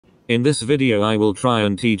In this video I will try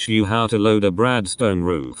and teach you how to load a Bradstone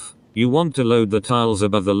roof. You want to load the tiles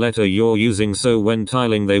above the letter you're using so when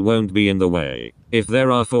tiling they won't be in the way. If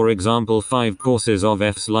there are for example 5 courses of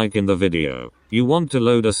Fs like in the video, you want to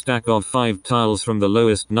load a stack of 5 tiles from the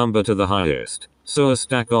lowest number to the highest. So a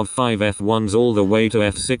stack of 5 F1s all the way to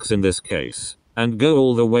F6 in this case, and go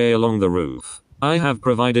all the way along the roof. I have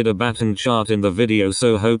provided a pattern chart in the video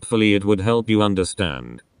so hopefully it would help you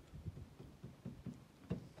understand.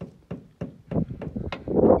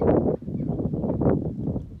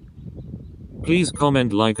 Please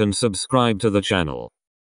comment, like and subscribe to the channel.